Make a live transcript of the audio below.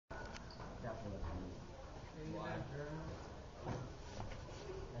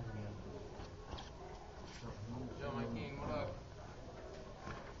Yo, Mikey, what up?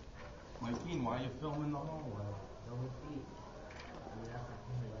 Mikey, why are you filming the hallway?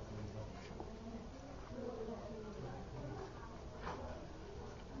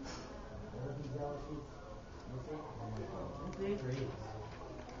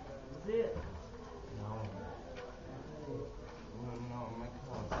 No, my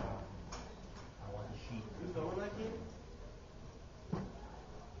clothes out. I want the sheet. You filming that kid?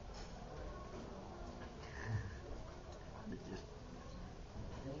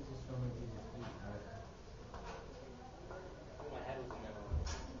 My head was in there.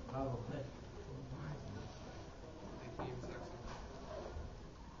 Probably.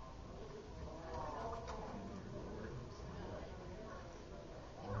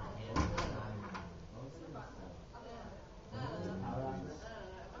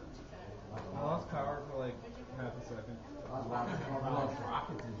 I lost power for like half a second. I launched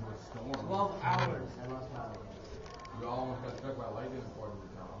rockets into a storm. 12 hours. I lost power. You almost got struck by lightning according to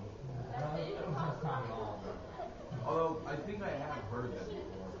Tom. I don't have time at all. Although, I think I have heard that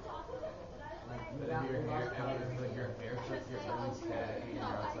before. That if your hair, like your hair starts to get really staticky and you're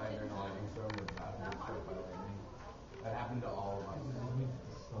outside during a lightning storm, you're about to get struck by lightning. That happened to all of us.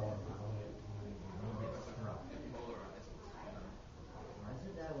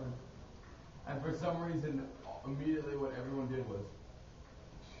 And for some reason, immediately what everyone did was,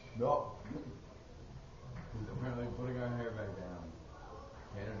 no. Apparently putting our hair back down.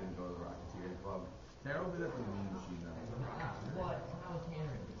 Tanner didn't go to the Rocketeer Club. Tanner will be there for the mean machine now. What? How is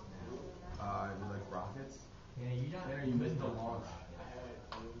Tanner in this now? You like rockets? Yeah, Tanner, you missed the launch.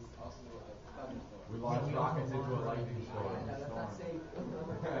 We launched rockets into a lightning storm. That's not safe.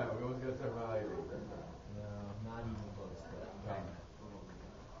 Yeah, we almost got struck by lightning. No, not even close. But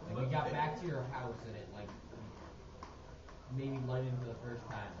like we got back to your house and it like maybe lighted for the first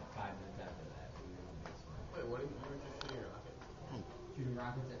time like 5 minutes after that. We were in the basement. Wait, what did you were just shooting your rocket? Shooting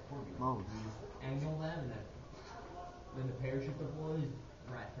rockets at Corby. Oh. We just angle them and then the parachute deploys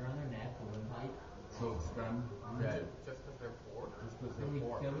wrapped around their neck, the windpipe. Soaks them dead. Just because they're bored? Just because Then they're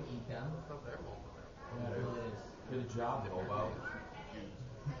poor. we eat them. It's not their fault. Yeah, it really is. Good job, Bobo.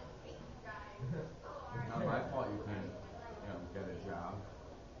 Not my fault you can't, get a job.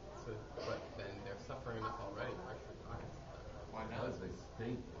 So, but then they're suffering enough already. Why should rockets? Why not? Because they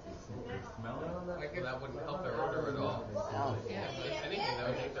stink. They smell it. Like that wouldn't help their odor at all. Dallas. Yeah, but if anything, that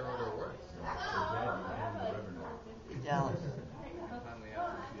would make their odor worse. They're dead. You can the river now. Dallas.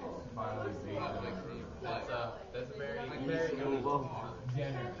 Finally, That's very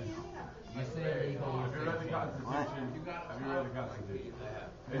Generous. You say Have illegal. you read the Constitution? Have you read the Constitution?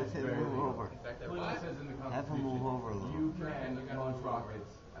 It's Have him very move over. In fact, they're Clearly biased. says in the Have him move over a Constitution, little. you can launch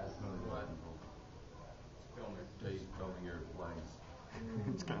rockets as soon as people. Just filming your legs.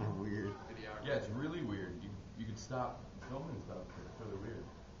 It's kind of weird. Yeah, it's really weird. You could stop filming stuff. It's really weird.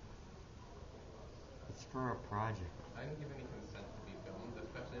 It's for a project. I didn't give any consent to be filmed,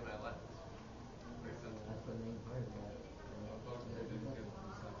 especially my lens. Makes sense. That's the main part of that.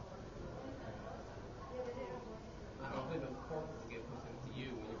 I don't think the court will give consent to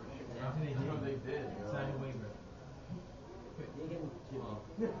you when you're shooting That's what they No, did. they did. Sign a waiver. Well,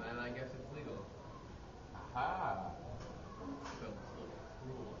 then I guess it's legal. Aha. So it's still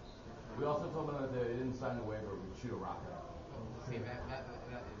cruel. We also told them that they didn't sign the waiver, we'd shoot a rocket out. See, that is,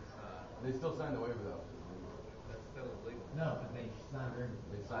 They still signed the waiver though. that's still illegal. No, but they signed her.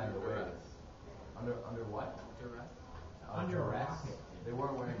 They signed the waiver. Under what? Duress? Under Duress. rocket. They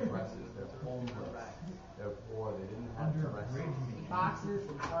weren't wearing dresses. They're homeless. They're poor. They didn't have Under dresses. bridge boxes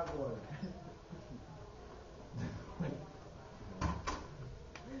and cardboard.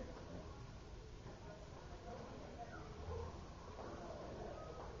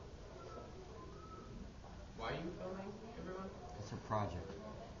 Why are you filming, everyone? It's a project.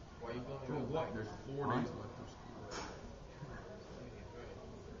 Why are you filming? For outside? what? There's 4 What? days left of school.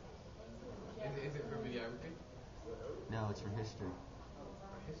 Is it for videography? No, it's for history.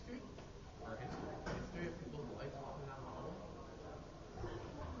 For history? For history? History of people's lives walking down the hallway?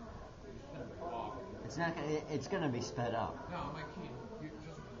 It's not. It's gonna be sped up. No, my kid, you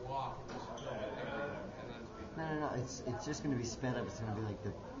just walk and just film everything, and then speak. No. It's just gonna be sped up. It's gonna be like the.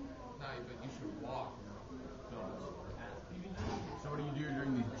 No, but you should walk. So what do you do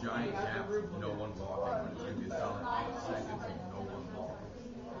during these giant gaps of no one walking? When it's going to be a solid 8 seconds of no one walking.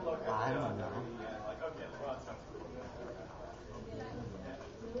 I don't know.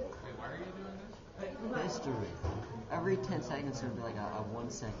 Wait, why are you doing this? History. Every 10 seconds is gonna be like a 1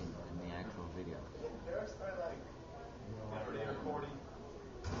 second in the actual video.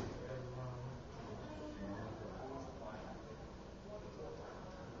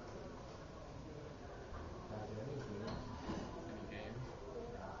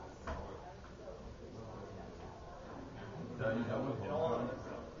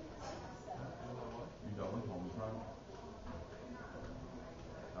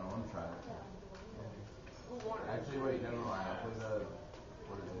 try it. Actually, wait, no, I'll play the.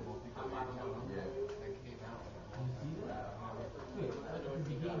 What is it? Yeah. That came out. You see that? Wait, is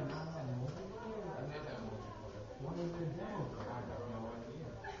the game not on multiplayer? I did have multiplayer. What is it down? I have no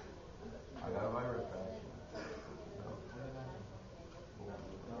idea. I got a virus back.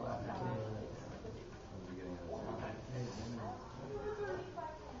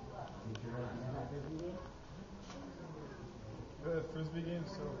 The frisbee game's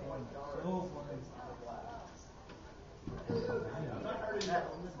so fun. So fun.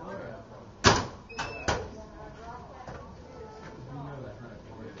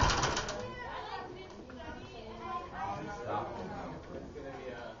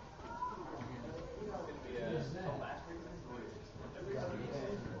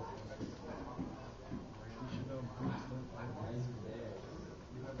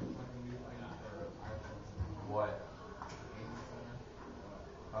 What?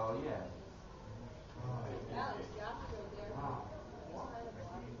 Oh, yeah.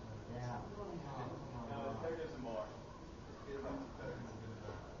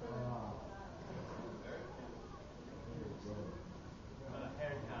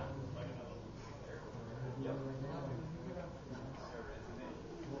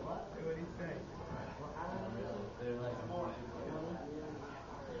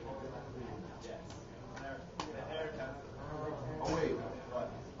 Oh, wait.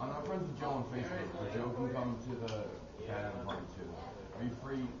 I'm not friends with Joe on Facebook, but Joe can come to the gathering party too. Are you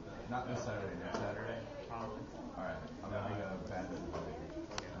free? Not this Saturday, next Saturday? Alright, I'm gonna make a gathering party.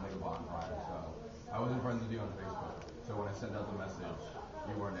 I'll make a bonfire, so. I wasn't friends with you on Facebook, so when I sent out the message,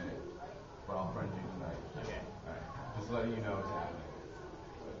 you weren't in it. But I'll friend you tonight. Okay. Alright, just letting you know it's happening.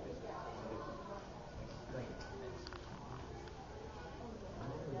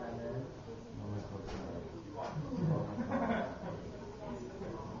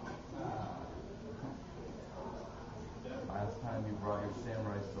 Last time you brought your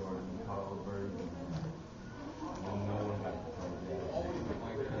samurai sword and caught all the birds, and no one got to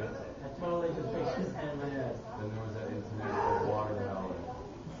play that. I totally just fixed his head in my head. Then there was that incident with watermelon,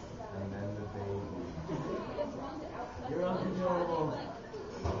 and then the baby. You're uncontrollable.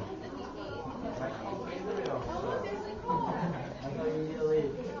 I can't get rid of I thought you need to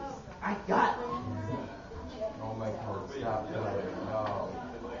leave. I got it. Oh my God, stop that. No.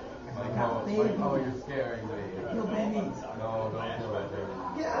 got baby. Michael, you're scaring me. No, baby. No, don't do it, baby.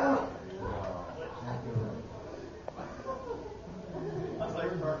 Get out. No. That's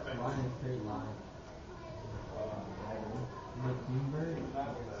like perfect. Line, straight line. Mockingbird?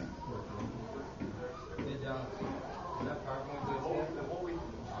 Did that PowerPoint go to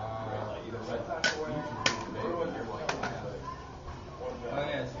Oh,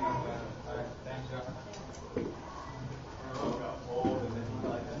 yes. Alright, thanks, Joe.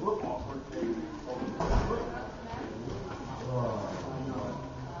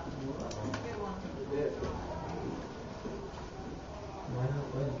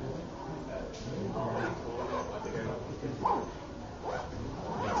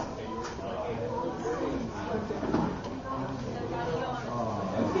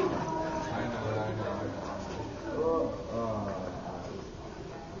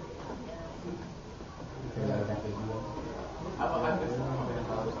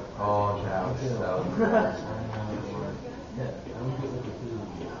 Oh, that was so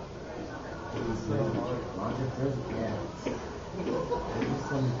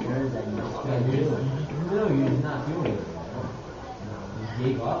You're not doing it. You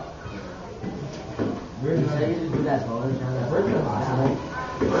gave up. Where did you do that bonus round? That first one last night.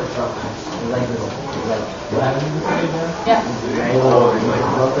 What happened to the same one? Yeah. Very little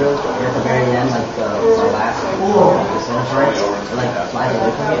go through. And at the very end, like the last the soul part, it like slides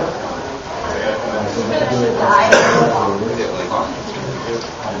away from you. So we have to do it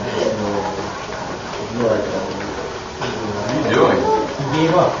What are you doing? He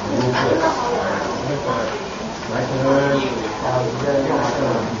gave up real quick.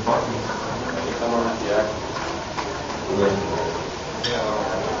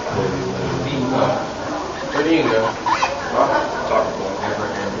 Where do you go?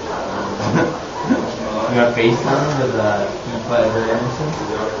 You got FaceTime with Keith Anderson?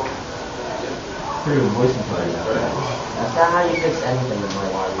 Through voice recording. That's not how you fix anything in my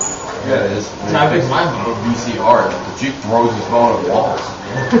life. Yeah, it is. That's how I fix my phone. VCR. The Jeep throws his phone at walls.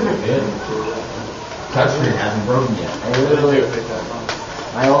 Good. Touchscreen hasn't broken yet. I literally,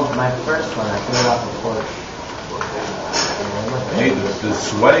 my first one, I threw it off the porch. Hey, the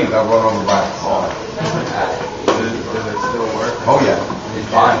sweating got run over by a car. Does it still work? Oh yeah, it's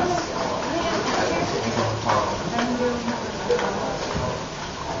fine.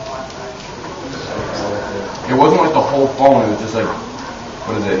 whole phone. It was just like,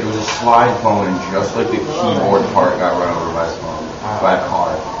 what is it? It was a slide phone, and just like the keyboard part got run over by a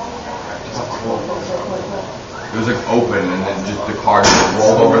car. It was like open, and then just the card just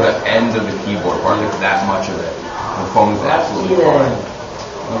rolled over the end of the keyboard part, like that much of it. The phone was absolutely fine.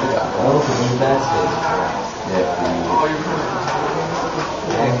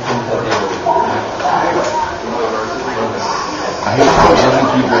 I hate telling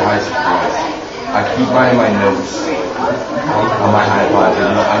people high school. I keep mine in my notes on my iPod, but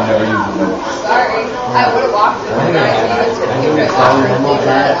I never use the notes. Sorry, I would have walked in.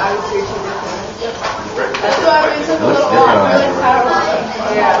 That's why we took a little walk.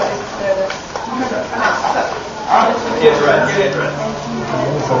 Get dressed.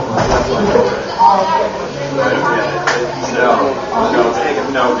 No, take a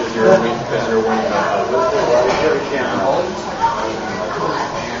note if you're winning.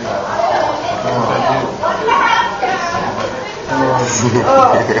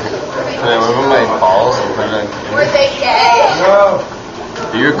 Can I move my balls and put it on camera? Were they gay? No.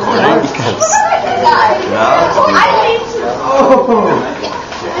 Are you recording? Because no.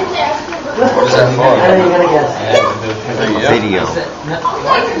 What is that for? I know you're gonna guess. Video.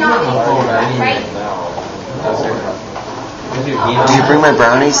 Did you bring my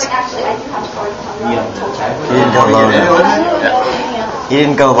brownies? You didn't go low enough. You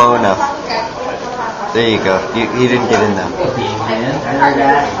didn't go low enough. There you go. You didn't get in them.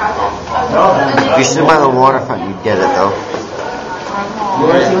 If you stood by the waterfront, you'd get it though. You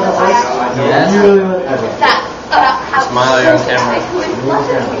want to see what place? Yes. Smiley on camera.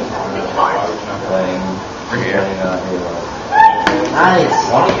 We're here. Nice.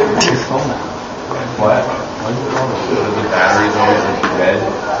 Why don't you bring your phone out? What? The battery's always like red.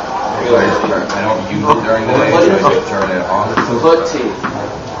 I don't use it during the day, so I just turn it on. Foot team.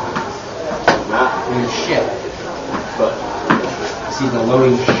 Your ship. See the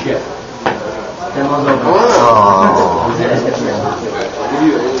loading ship. Demo's over. Oh.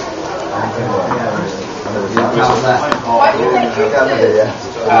 How's that? Why do you think you're good?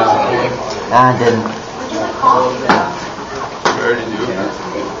 Nah, I didn't. We already do.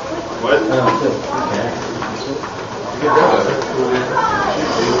 What?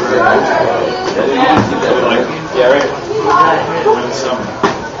 Yeah, right.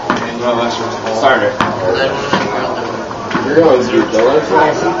 Starter. You're going to do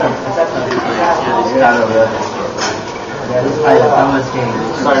Yeah, this is probably the dumbest game.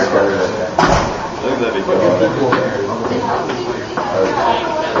 Starter. Look at that big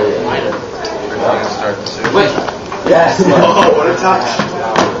Start the series. Wait. Yes. Oh, what a touch.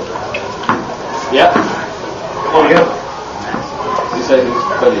 Yep. There you go. You said it's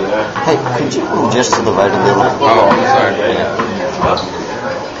pretty, huh? Hey, could you move just to the right a little? Oh, I'm sorry.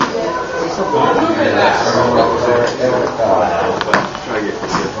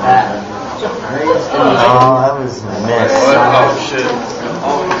 Oh, that was missed. Oh, shit.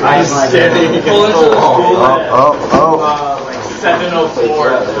 I'm standing. Oh. 704.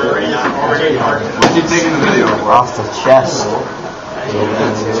 What'd you take in the video? Off the chest.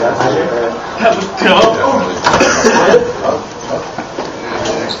 That was dope.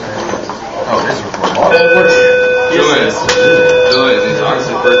 Oh, it is recording. Do it. It's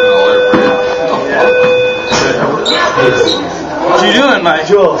honestly personal alert for you. What you doing, Mike?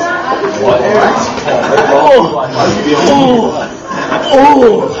 Jules. What? Oh.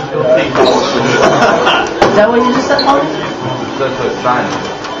 Is that what you just said, Tony? That's a sign.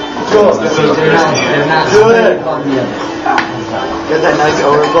 Jules, they're not Do it. on the other. Got that nice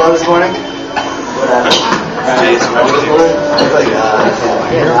overflow this morning? Jason, what was yours?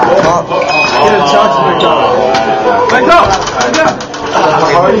 Get him, Chuck's McDonald. Let go.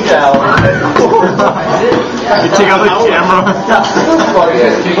 Party down. You take out the camera.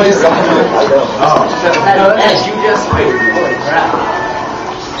 As you just made. Holy crap.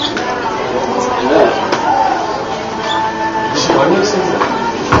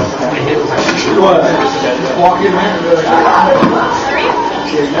 Walk in, man.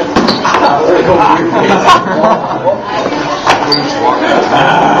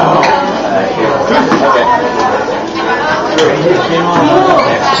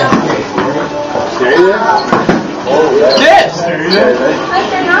 Yes!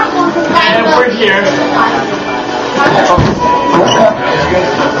 And we're here.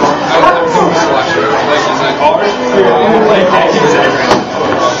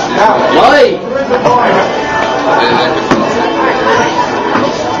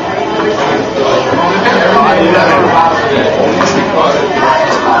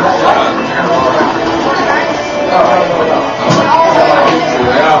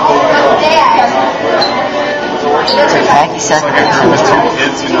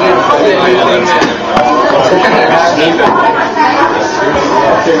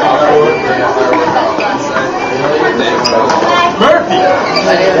 Murphy!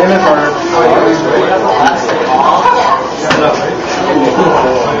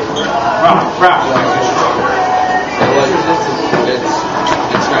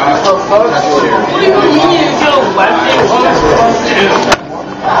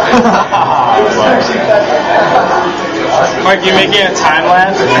 Mike, you making a time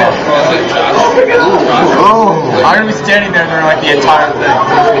lapse? Oh. I'm gonna be standing there during like the entire thing.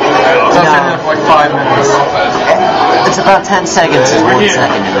 So I'm standing there for like 5 minutes. It's about 10 seconds and 1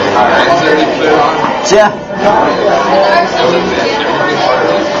 second. Yeah.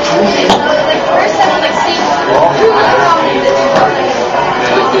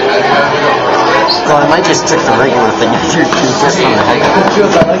 So I might just trick the regular thing if you're just on the head.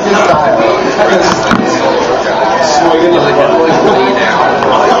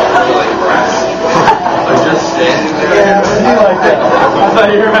 I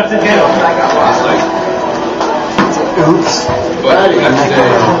thought you were about to get him. Oops.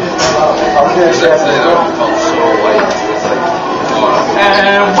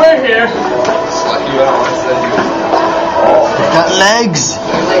 And we're here. Got legs.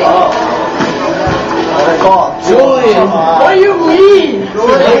 Julian, what do you mean?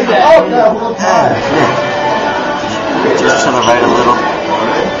 Just to the right a little.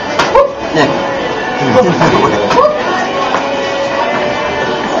 Yeah.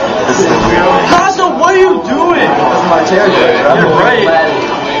 This is the weird one. Tazo, what are you doing? That's my chair. You're right.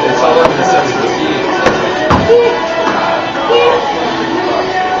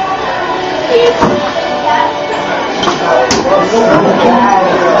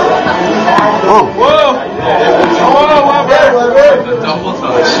 Whoa. Whoa! Whoa, Double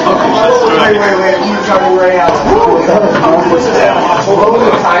touch. Wait, I'm gonna tell you right now.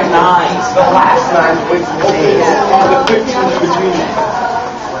 Time 9. The last 9 points of the game. The pictures between them.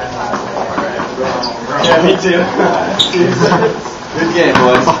 yeah, me too. Good game,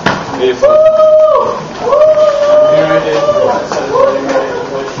 boys.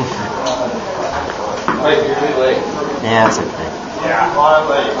 Yeah, it's okay. Yeah, I'm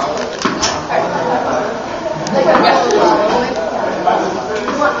late.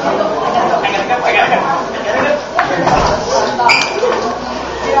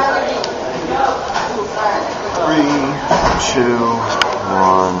 Three, two,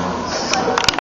 one.